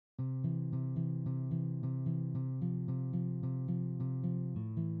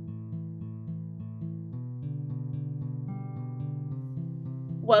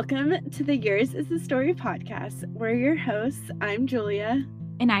Welcome to the Yours is the Story podcast. We're your hosts. I'm Julia.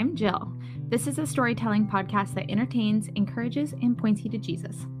 And I'm Jill. This is a storytelling podcast that entertains, encourages, and points you to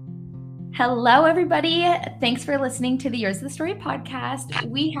Jesus. Hello, everybody. Thanks for listening to the Yours is the Story podcast.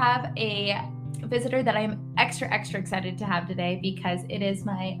 We have a visitor that I'm extra excited to have today because it is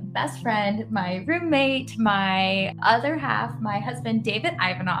my best friend, my roommate, my other half, my husband, David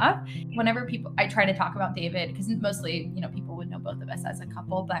Ivanov. Whenever I try to talk about David, because mostly, people would know both of us as a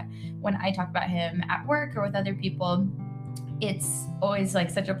couple, but when I talk about him at work or with other people, it's always like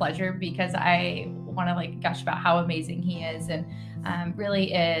such a pleasure because I want to gush about how amazing he is and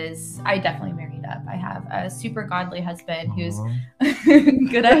really is. I definitely married up. I have a super godly husband who's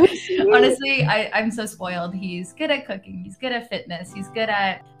good at, honestly, I'm so spoiled. He's good at cooking. He's good at fitness. He's good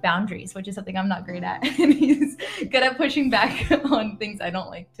at boundaries, which is something I'm not great at. And he's good at pushing back on things I don't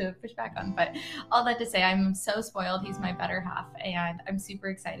like to push back on. But all that to say, I'm so spoiled. He's my better half. And I'm super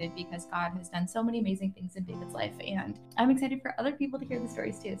excited because God has done so many amazing things in David's life. And I'm excited for other people to hear the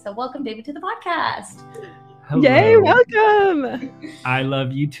stories too. So welcome, David, to the podcast. Hello. Yay, welcome. I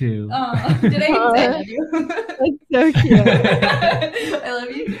love you too. Oh, did I say I love you? That's so cute. I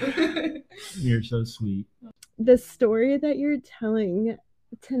love you too. You're so sweet. The story that you're telling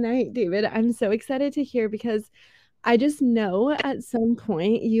tonight, David, I'm so excited to hear because I just know at some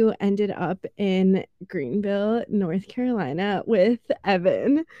point you ended up in Greenville, North Carolina with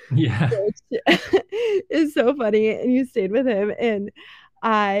Evan. Yeah. Which is so funny. And you stayed with him.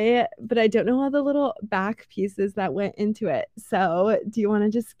 But I don't know all the little back pieces that went into it. So do you want to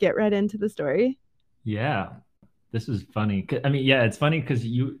just get right into the story? Yeah. This is funny. It's funny because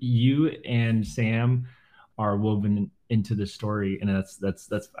you and Sam are woven into the story, and that's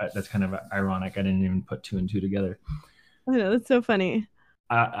kind of ironic. I didn't even put two and two together. I know, that's so funny.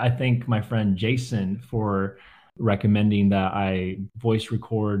 I thank my friend Jason for recommending that I voice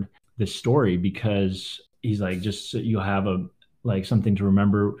record this story because he's like, just so you'll have something to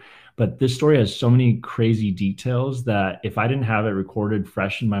remember. But this story has so many crazy details that if I didn't have it recorded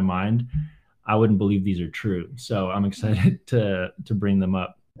fresh in my mind, I wouldn't believe these are true. So I'm excited to bring them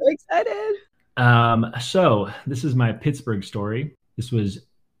up. So excited. So this is my Pittsburgh story. This was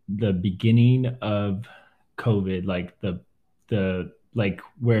the beginning of COVID,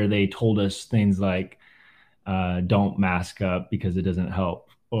 where they told us things like, don't mask up because it doesn't help.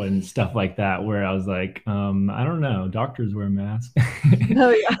 And stuff like that, where I was like, I don't know, doctors wear masks. Oh,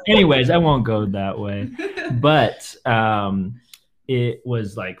 yeah. Anyways, I won't go that way. But it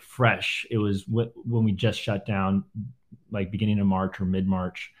was fresh. It was when we just shut down, beginning of March or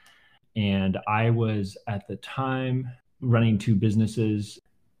mid-March. And I was at the time running two businesses.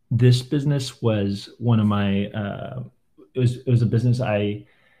 This business was one of my, it was a business I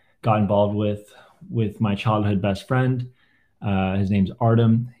got involved with my childhood best friend. His name's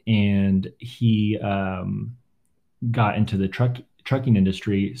Artem, and he got into the trucking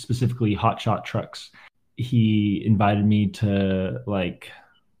industry, specifically hotshot trucks. He invited me to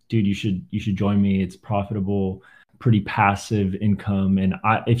dude, you should join me. It's profitable, pretty passive income. And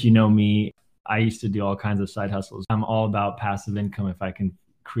if you know me, I used to do all kinds of side hustles. I'm all about passive income if I can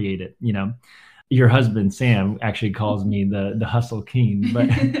create it. Your husband, Sam, actually calls me the hustle king, but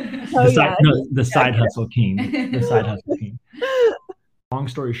the side hustle king, the side hustle king. Long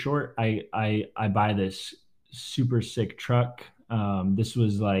story short, I buy this super sick truck. This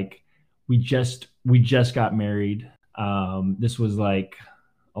was we just got married. This was a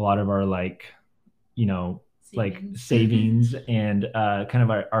lot of our savings and kind of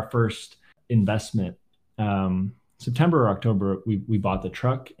our first investment. September or October, we bought the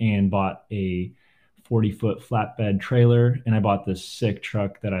truck and bought a 40-foot flatbed trailer, and I bought this sick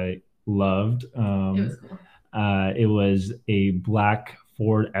truck that I loved. It was cool. It was a black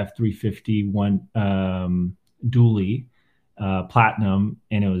Ford F-350 dually, platinum,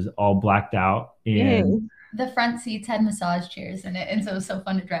 and it was all blacked out. And the front seats had massage chairs in it, and so it was so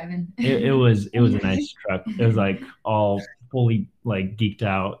fun to drive in. it was a nice truck. It was all fully geeked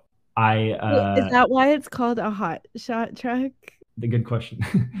out. Is that why it's called a hot shot truck? The good question.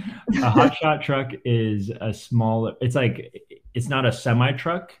 A hot shot truck is a smaller. It's not a semi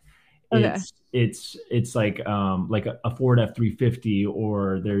truck. Okay. It's like a Ford F-350,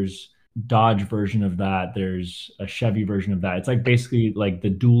 or there's Dodge version of that. There's a Chevy version of that. It's basically the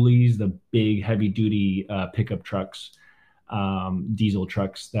dualies, the big heavy duty pickup trucks, diesel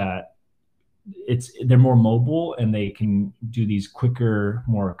trucks that they're more mobile and they can do these quicker,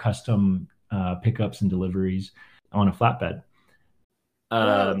 more custom pickups and deliveries on a flatbed.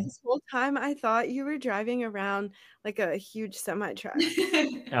 Whoa, Um, this whole time I thought you were driving around like a huge semi truck.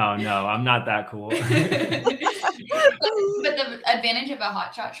 oh no, I'm not that cool. But the advantage of a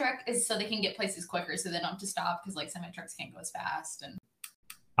hotshot truck is so they can get places quicker, so they don't have to stop because like semi trucks can't go as fast. And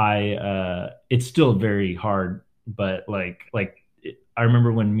it's still very hard, but I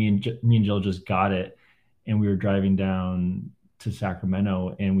remember when me and Jill just got it, and we were driving down to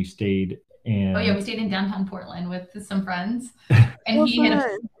Sacramento, and we stayed. And oh yeah, we stayed in downtown Portland with some friends, and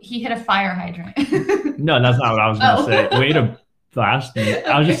So he hit a fire hydrant. No, that's not what I was gonna say. Way to blast me.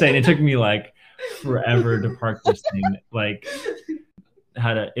 I was just saying it took me like forever to park this thing. Like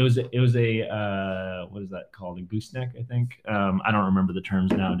it was a what is that called? A gooseneck, I think. I don't remember the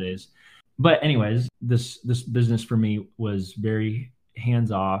terms nowadays. But anyways, this business for me was very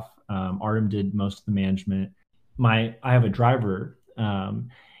hands off. Artem did most of the management. I have a driver, and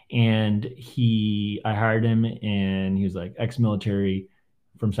I hired him, and he was like ex-military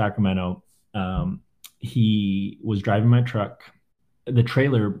from Sacramento. He was driving my truck. The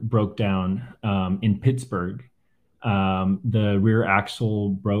trailer broke down in Pittsburgh. The rear axle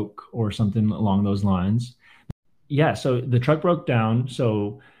broke or something along those lines. Yeah, so the truck broke down.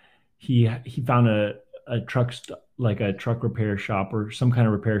 So he found a truck like a truck repair shop or some kind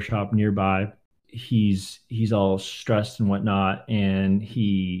of repair shop nearby. He's all stressed and whatnot, and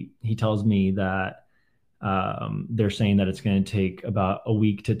he tells me that they're saying that it's going to take about a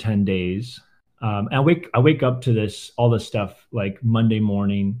week to 10 days. And I wake up to all this stuff like Monday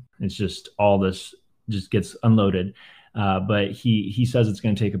morning. It's just all this just gets unloaded. But he says it's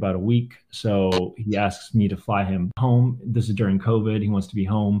going to take about a week. So he asks me to fly him home. This is during COVID. He wants to be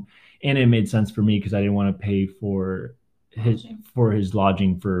home. And it made sense for me because I didn't want to pay for his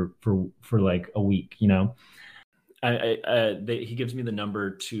lodging for like a week, you know. He gives me the number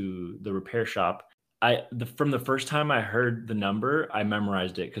to the repair shop. From the first time I heard the number, I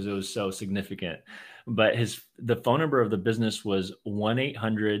memorized it because it was so significant. But the phone number of the business was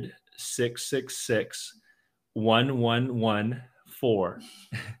 1-800-666-1114.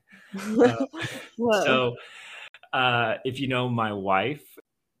 So if you know my wife,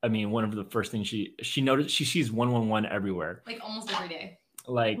 I mean, one of the first things she noticed, she sees 111 everywhere, like almost every day.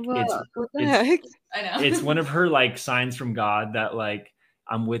 Like what the heck? I know. It's one of her like signs from God that like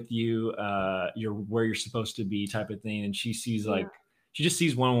I'm with you, you're where you're supposed to be type of thing. And she sees like she just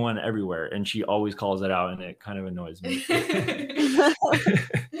sees 111 everywhere, and she always calls it out, and it kind of annoys me.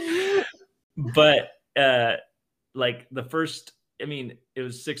 But like the first, I mean, it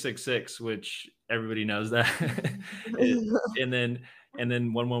was 666, which everybody knows that. and then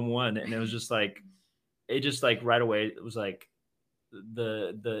 111, and it was just like right away it was like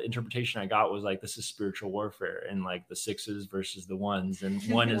the interpretation I got was like, this is spiritual warfare, and like the sixes versus the ones, and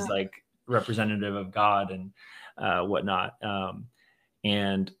one is like representative of God and whatnot.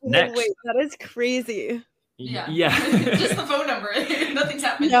 And next, wait, that is crazy. Yeah. Just the phone number. Nothing's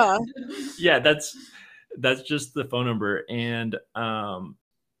happening. Yeah, that's just the phone number. And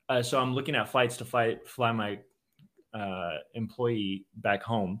so I'm looking at flights to fly my employee back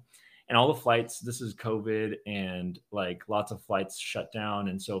home. And all the flights, this is COVID, and like lots of flights shut down.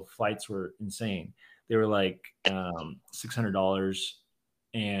 And so flights were insane. They were like $600,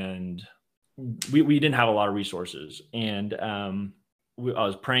 and we didn't have a lot of resources. And I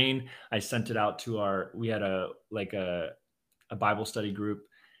was praying. I sent it out to we had a Bible study group,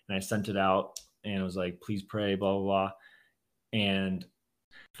 and I sent it out, and it was like, please pray, blah, blah, blah. And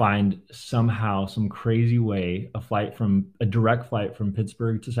find somehow some crazy way a direct flight from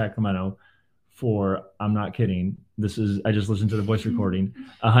Pittsburgh to Sacramento for, I'm not kidding, I just listened to the voice recording,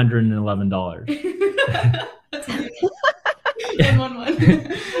 $111.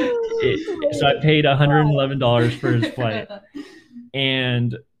 So I paid $111 for his flight,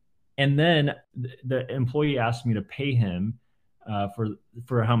 and then the employee asked me to pay him for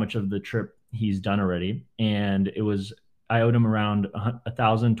how much of the trip he's done already, and I owed him around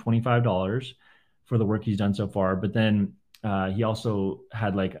 $1,025 for the work he's done so far. But then he also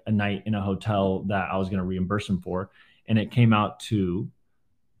had like a night in a hotel that I was going to reimburse him for, and it came out to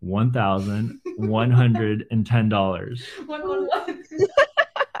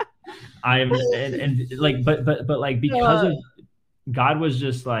 $1,110. But like, because of God was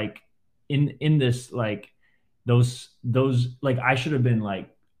just like in this, like those like, I should have been like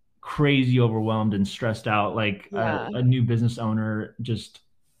crazy overwhelmed and stressed out, like a new business owner, just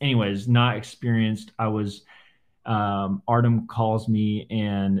anyways, not experienced. I was Artem calls me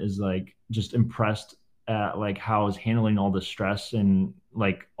and is like just impressed at like how I was handling all the stress and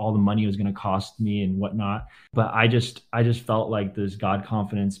like all the money it was going to cost me and whatnot. But I just felt like this God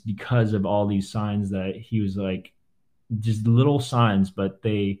confidence because of all these signs that he was like just little signs, but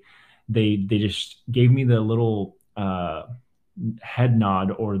they just gave me the little head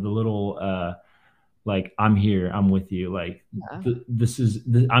nod, or the little like, I'm here, I'm with you, like, Yeah.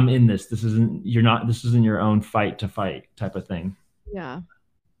 I'm in this. This isn't your own fight to fight type of thing. Yeah.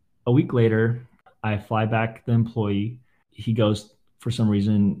 A week later, I fly back the employee. He goes for some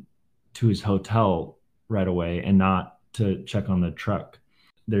reason to his hotel right away and not to check on the truck.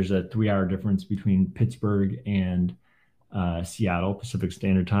 There's a 3-hour difference between Pittsburgh and Seattle Pacific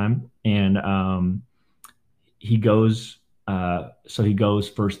Standard Time, and he goes. So he goes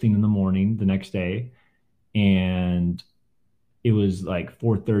first thing in the morning the next day, and it was like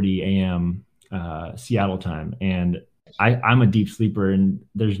 4:30 a.m. Seattle time, and I'm a deep sleeper, and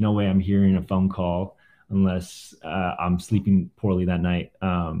there's no way I'm hearing a phone call unless I'm sleeping poorly that night.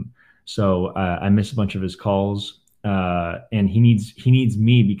 So I missed a bunch of his calls, and he needs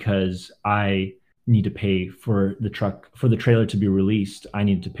me because I need to pay for the trailer to be released. I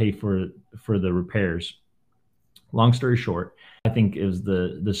need to pay for the repairs. Long story short, I think it was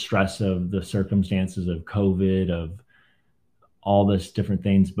the stress of the circumstances of COVID, of all this different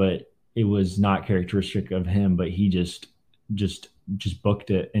things, but it was not characteristic of him. But he just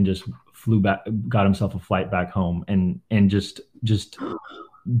booked it and just flew back, got himself a flight back home, and just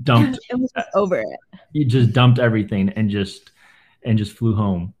dumped. It was just over it. He just dumped everything and just flew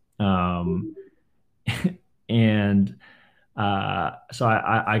home. And so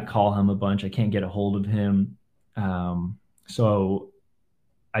I call him a bunch. I can't get a hold of him. So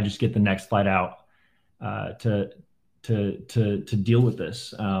I just get the next flight out to deal with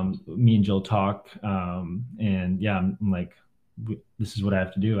this. Me and Jill talk, and yeah, I'm like, this is what I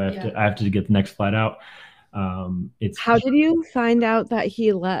have to do. I have to get the next flight out. How did you find out that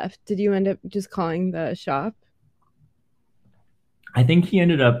he left? Did you end up just calling the shop? I think he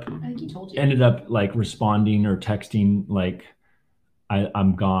ended up told you. ended up like responding or texting like,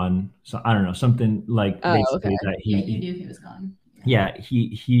 I'm gone. So I don't know, something like basically that you knew he was gone. Yeah,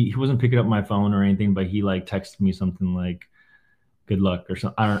 he wasn't picking up my phone or anything, but he like texted me something like, good luck or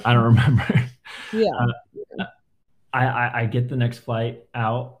something. I don't remember. Yeah. I get the next flight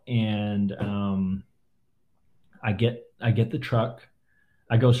out, and I get the truck.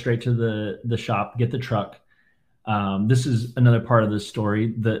 I go straight to the shop, get the truck. This is another part of the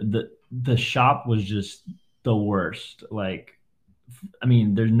story. The shop was just the worst. Like, I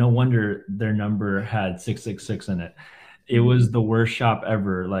mean, there's no wonder their number had 666 in it. It was the worst shop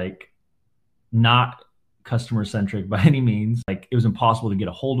ever. Like, not customer centric by any means. Like, it was impossible to get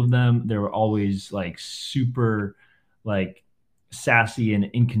a hold of them. They were always like super like sassy and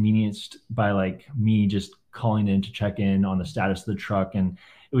inconvenienced by like me just calling in to check in on the status of the truck. And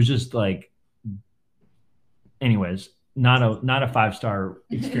it was just like, anyways, not a 5-star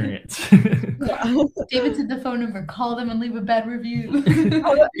experience. David said the phone number, call them and leave a bad review.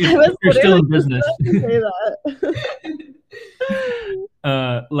 You're still in business.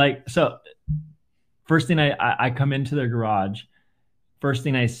 Like, so first thing I come into their garage, first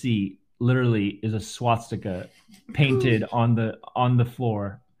thing I see literally is a swastika painted on the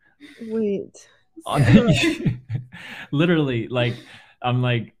floor. Wait. Literally, like, I'm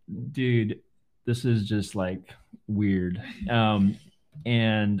like, dude, this is just like weird.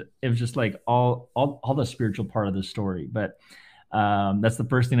 And it was just like all the spiritual part of the story. But that's the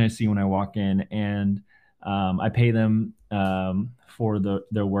first thing I see when I walk in, and I pay them for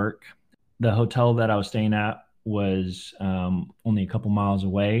their work. The hotel that I was staying at was only a couple miles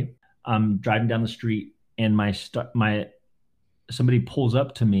away. I'm driving down the street, and somebody pulls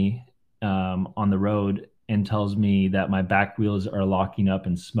up to me on the road and tells me that my back wheels are locking up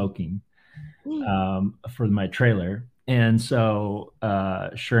and smoking for my trailer. And so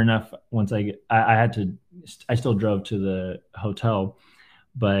sure enough, once I still drove to the hotel,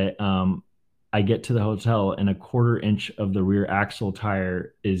 but I get to the hotel and a 1/4 inch of the rear axle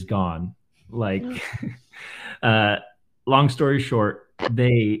tire is gone. Like, long story short,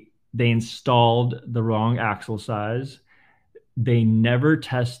 they installed the wrong axle size. They never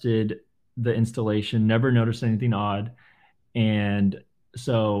tested the installation, never noticed anything odd. And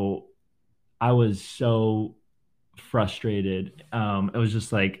so I was so frustrated. It was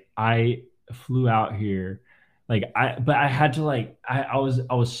just like, I flew out here, like, but I had to, like, I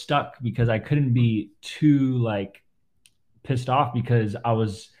was stuck because I couldn't be too like pissed off, because I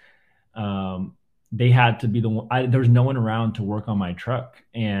was they had to be the one. There was no one around to work on my truck,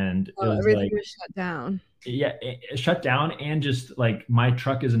 and it was everything like, was shut down. Yeah, it shut down, and just like, my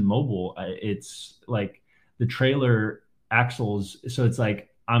truck isn't mobile. It's like the trailer axles, so it's like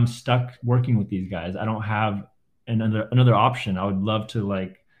I'm stuck working with these guys. I don't have another option. I would love to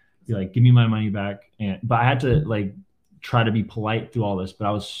like be like, give me my money back, but I had to like try to be polite through all this, but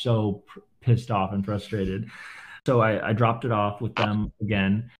I was so pissed off and frustrated. So I dropped it off with them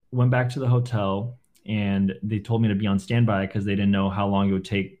again, went back to the hotel, and they told me to be on standby because they didn't know how long it would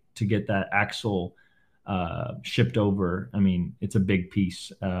take to get that axle shipped over. I mean, it's a big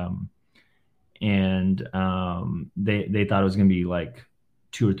piece. And they thought it was going to be like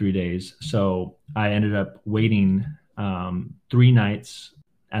 2 or 3 days. So I ended up waiting 3 nights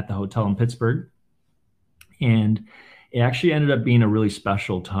at the hotel in Pittsburgh. And it actually ended up being a really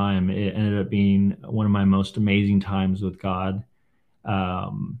special time. It ended up being one of my most amazing times with God.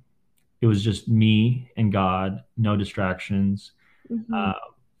 Um, it was just me and God, no distractions. Mhm.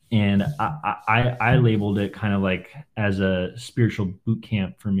 And I labeled it kind of like as a spiritual boot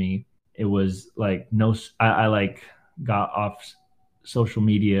camp for me. It was like I like got off social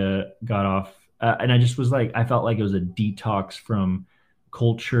media, got off, and I just was like, I felt like it was a detox from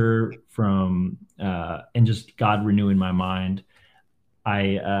culture, from and just God renewing my mind.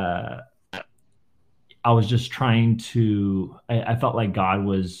 I I was just trying to. I felt like God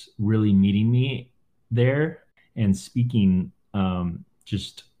was really meeting me there and speaking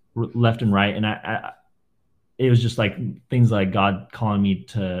just left and right, and it was just like things like God calling me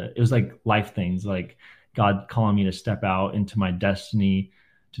to, it was like life things, like God calling me to step out into my destiny,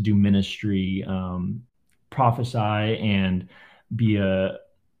 to do ministry, prophesy, and be a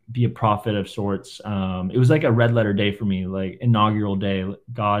be a prophet of sorts. It was like a red letter day for me, like inaugural day.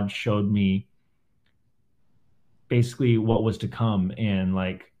 God showed me basically what was to come, and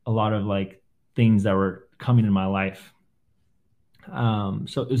like a lot of like things that were coming in my life.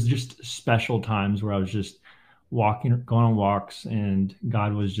 So it was just special times where I was just walking, going on walks, and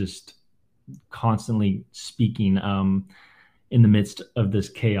God was just constantly speaking in the midst of this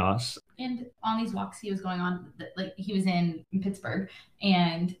chaos. And on these walks he was going on, like he was in Pittsburgh,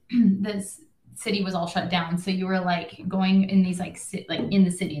 and this city was all shut down. So you were like going in these like in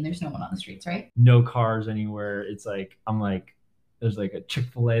the city, and there's no one on the streets, right? No cars anywhere. It's like I'm like there's like a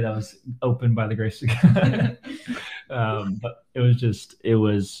Chick-fil-A that was open by the grace of God. But it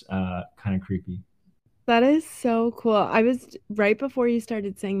was kind of creepy. That is so cool. I was right before you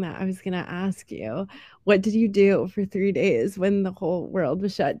started saying that, I was gonna ask you, what did you do for 3 days when the whole world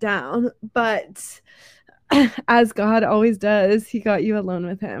was shut down? But as God always does, he got you alone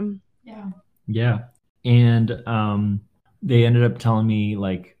with him. Yeah. Yeah. And they ended up telling me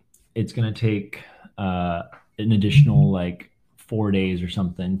like it's gonna take an additional like 4 days or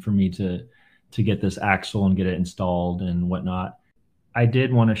something for me to get this axle and get it installed and whatnot. I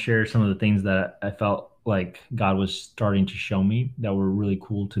did want to share some of the things that I felt like God was starting to show me that were really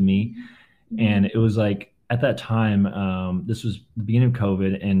cool to me. And it was like at that time, this was the beginning of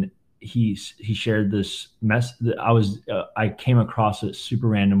COVID, and he shared this mess that I came across it super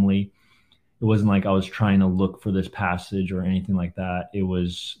randomly. It wasn't like I was trying to look for this passage or anything like that. It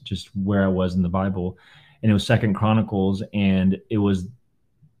was just where I was in the Bible, and it was Second Chronicles, and it was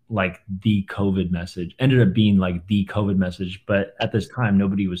like the COVID message. Ended up being like the COVID message, but at this time,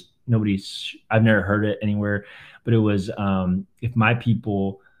 nobody's. I've never heard it anywhere, but it was if my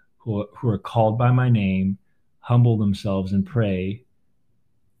people who are called by my name humble themselves and pray,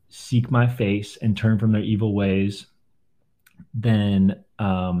 seek my face, and turn from their evil ways, then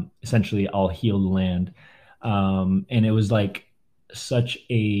essentially I'll heal the land. And it was like such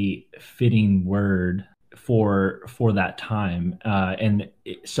a fitting word for that time, and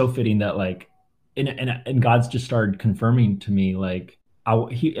so fitting that like, and God's just started confirming to me like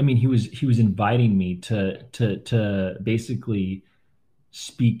he was inviting me to basically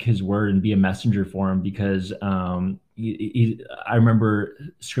speak his word and be a messenger for him because I remember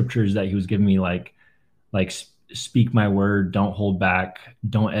scriptures that he was giving me like speak my word, don't hold back,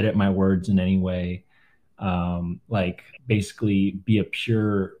 don't edit my words in any way. Like basically be a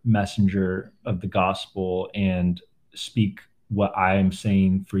pure messenger of the gospel and speak what I am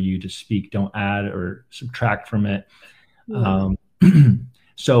saying for you to speak. Don't add or subtract from it. Yeah.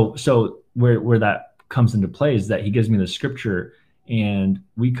 So where that comes into play is that he gives me the scripture, and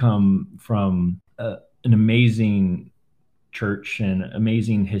we come from an amazing church and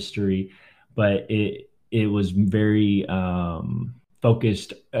amazing history, but it was very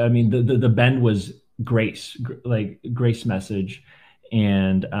focused. I mean, the bend was grace, like grace message,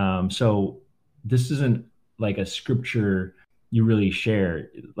 and so this isn't like a scripture you really share.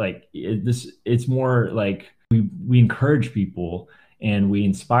 Like it's more like we encourage people and we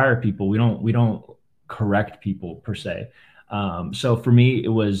inspire people. We don't correct people per se. So for me, it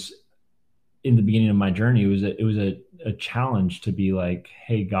was in the beginning of my journey. It was a challenge to be like,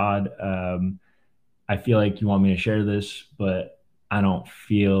 hey God, I feel like you want me to share this, but I don't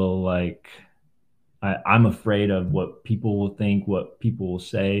feel like I'm afraid of what people will think, what people will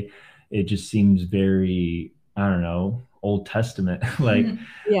say. It just seems very, I don't know, Old Testament,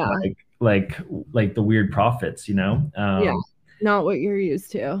 Yeah. like the weird prophets, you know? Yeah. Not what you're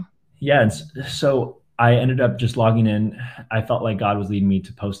used to. Yeah. And so I ended up just logging in. I felt like God was leading me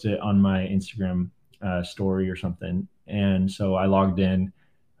to post it on my Instagram story or something. And so I logged in,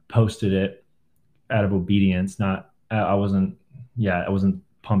 posted it out of obedience. Not, I wasn't, I wasn't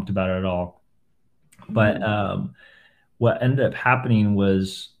pumped about it at all. But what ended up happening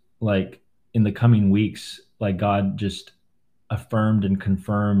was, like, in the coming weeks, like God just affirmed and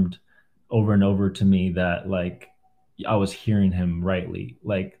confirmed over and over to me that, like, I was hearing him rightly,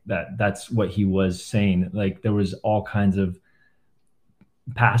 like that's what he was saying. Like, there was all kinds of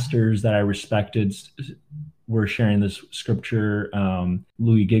pastors that I respected were sharing this scripture.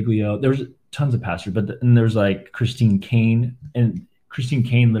 Louis Giglio, there was tons of pastors, and there's like Christine Kane, and Christine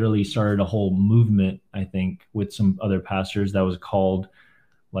Kane literally started a whole movement, I think, with some other pastors that was called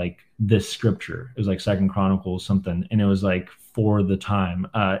like this scripture. It was like Second Chronicles something, and it was like for the time.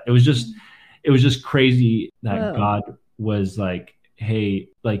 It was just crazy that God was like, hey,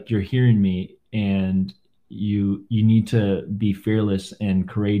 like, you're hearing me, and you need to be fearless and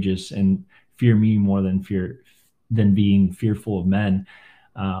courageous and fear me more than being fearful of men.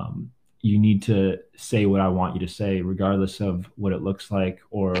 You need to say what I want you to say, regardless of what it looks like,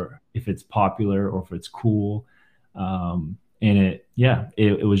 or if it's popular, or if it's cool. And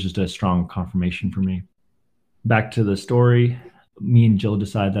it was just a strong confirmation for me. Back to the story, me and Jill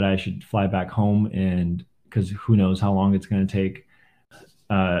decided that I should fly back home, and because who knows how long it's going to take.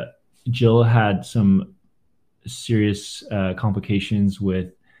 Jill had some serious complications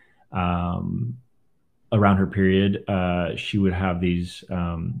with around her period. She would have these.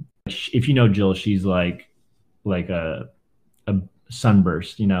 If you know Jill, she's like a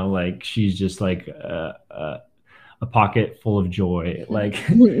sunburst. You know, like she's just like a pocket full of joy. Like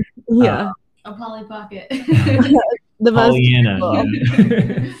Yeah. A Polly Pocket. The most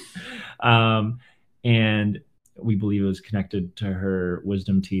Pollyanna. And we believe it was connected to her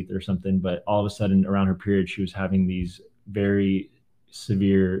wisdom teeth or something. But all of a sudden, around her period, she was having these very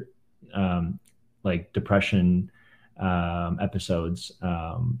severe, like depression episodes,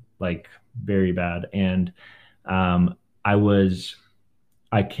 like very bad. And I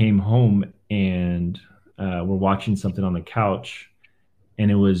came home, and we're watching something on the couch, and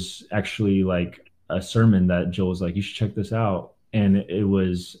it was actually like a sermon that Jill was like, you should check this out. And it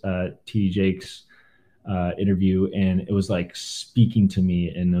was T.D. Jakes' interview, and it was like speaking to me,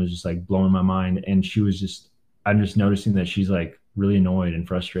 and it was just like blowing my mind. And I'm just noticing that she's like really annoyed and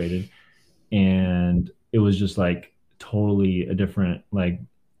frustrated, and it was just like totally a different like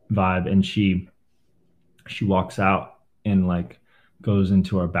vibe. And she walks out and like goes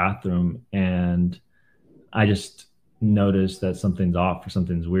into our bathroom, and I just noticed that something's off or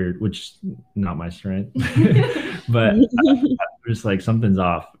something's weird, which is not my strength, but just like something's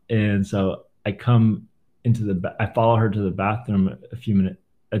off. And so I come I follow her to the bathroom a few minutes,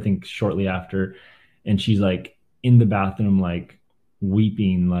 I think shortly after, and she's like in the bathroom, like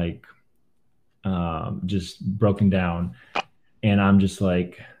weeping, like just broken down. And I'm just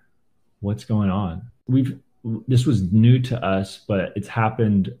like, what's going on? This was new to us, but it's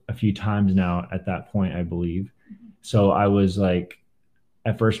happened a few times now at that point, I believe. So I was like,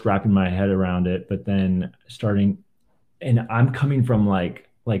 at first wrapping my head around it, but then and I'm coming from like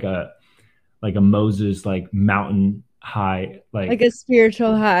a Moses, like mountain high, like a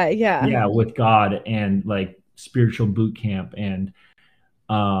spiritual high. Yeah. with God, and like spiritual boot camp. And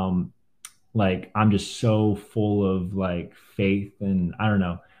like, I'm just so full of like faith, and I don't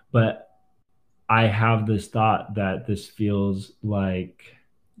know, but I have this thought that this feels like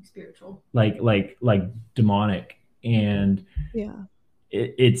spiritual, like demonic. And yeah,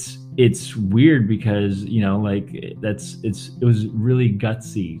 it's weird because, you know, like it was really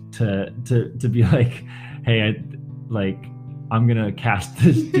gutsy to be like, hey, I'm gonna cast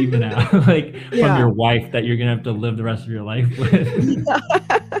this demon out, like from your wife that you're gonna have to live the rest of your life with.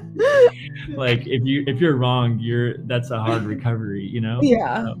 Like, if you're wrong, that's a hard recovery, you know.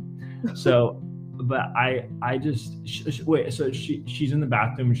 So but I just wait. So she's in the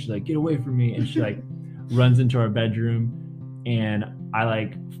bathroom, and she's like, get away from me, and she like runs into our bedroom, and I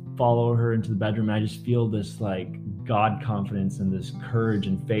like follow her into the bedroom, and I just feel this like God confidence and this courage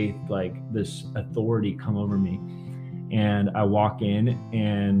and faith, like this authority come over me. And I walk in,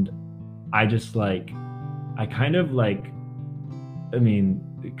 and I just like, I kind of like, I mean,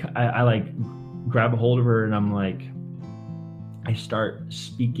 I like grab a hold of her, and I'm like, I start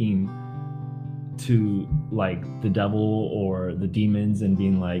speaking to like the devil or the demons, and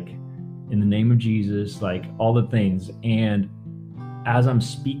being like, in the name of Jesus, like all the things. And as I'm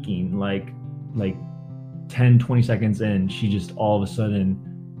speaking, like 10, 20 seconds in, she just all of a sudden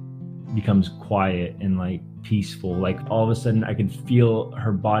becomes quiet and like peaceful. Like all of a sudden I could feel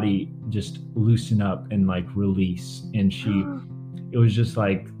her body just loosen up and like release. And it was just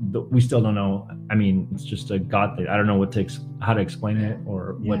like, we still don't know. I mean, it's just a God thing. I don't know how to explain it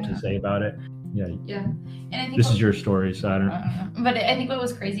or what to say about it. Yeah. And I think this is your story, so I don't know. But I think what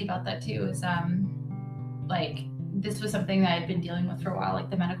was crazy about that too is like this was something that I'd been dealing with for a while, like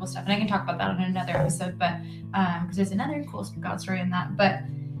the medical stuff. And I can talk about that in another episode, but because there's another cool God story in that. But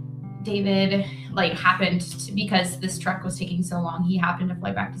David like happened to, because this truck was taking so long, he happened to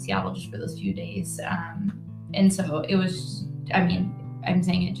fly back to Seattle just for those few days. And so it was, I mean, I'm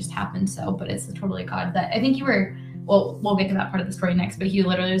saying it just happened so, but it's totally God that I think you were, well, we'll get to that part of the story next, but he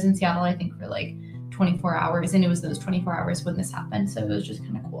literally was in Seattle, I think, for like 24 hours. And it was those 24 hours when this happened. So it was just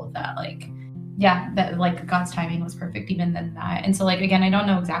kind of cool that like, yeah, that like God's timing was perfect even than that. And so like, again, I don't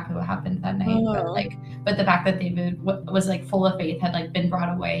know exactly what happened that night, but the fact that David was like full of faith, had like been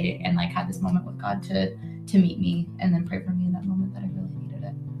brought away and like had this moment with God to meet me and then pray for me in that moment that I really needed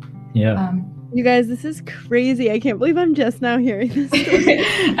it. Yeah. You guys, this is crazy. I can't believe I'm just now hearing this story.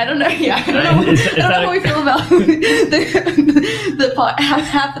 I don't know. Yeah, I don't know how we feel about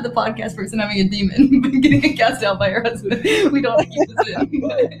half of the podcast person having a demon getting cast out by her husband. We don't keep this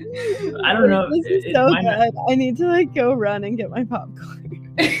in. I don't know. This is so good. I need to like go run and get my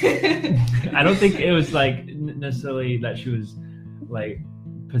popcorn. I don't think it was like necessarily that she was like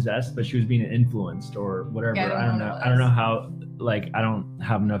possessed, but she was being influenced or whatever. Yeah, I don't know. I don't know how. Like I don't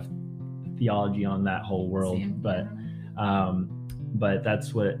have enough theology on that whole world, but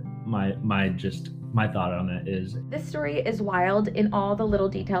that's what my thought on it is. This story is wild in all the little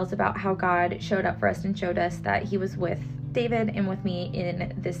details about how God showed up for us and showed us that he was with David and with me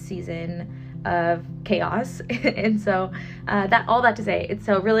in this season of chaos. And so all that to say, it's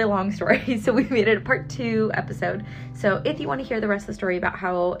a really long story. So we made it a part 2 episode. So if you want to hear the rest of the story about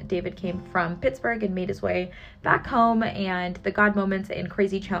how David came from Pittsburgh and made his way back home and the God moments and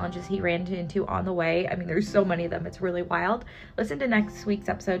crazy challenges he ran into on the way, I mean, there's so many of them. It's really wild. Listen to next week's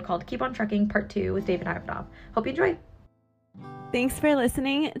episode called Keep on Trucking Part 2 with David Ivanov. Hope you enjoy. Thanks for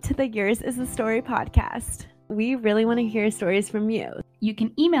listening to the Yours is the Story podcast. We really want to hear stories from you. You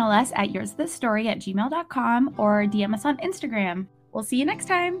can email us at yoursthestory@gmail.com or DM us on Instagram. We'll see you next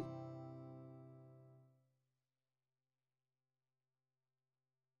time.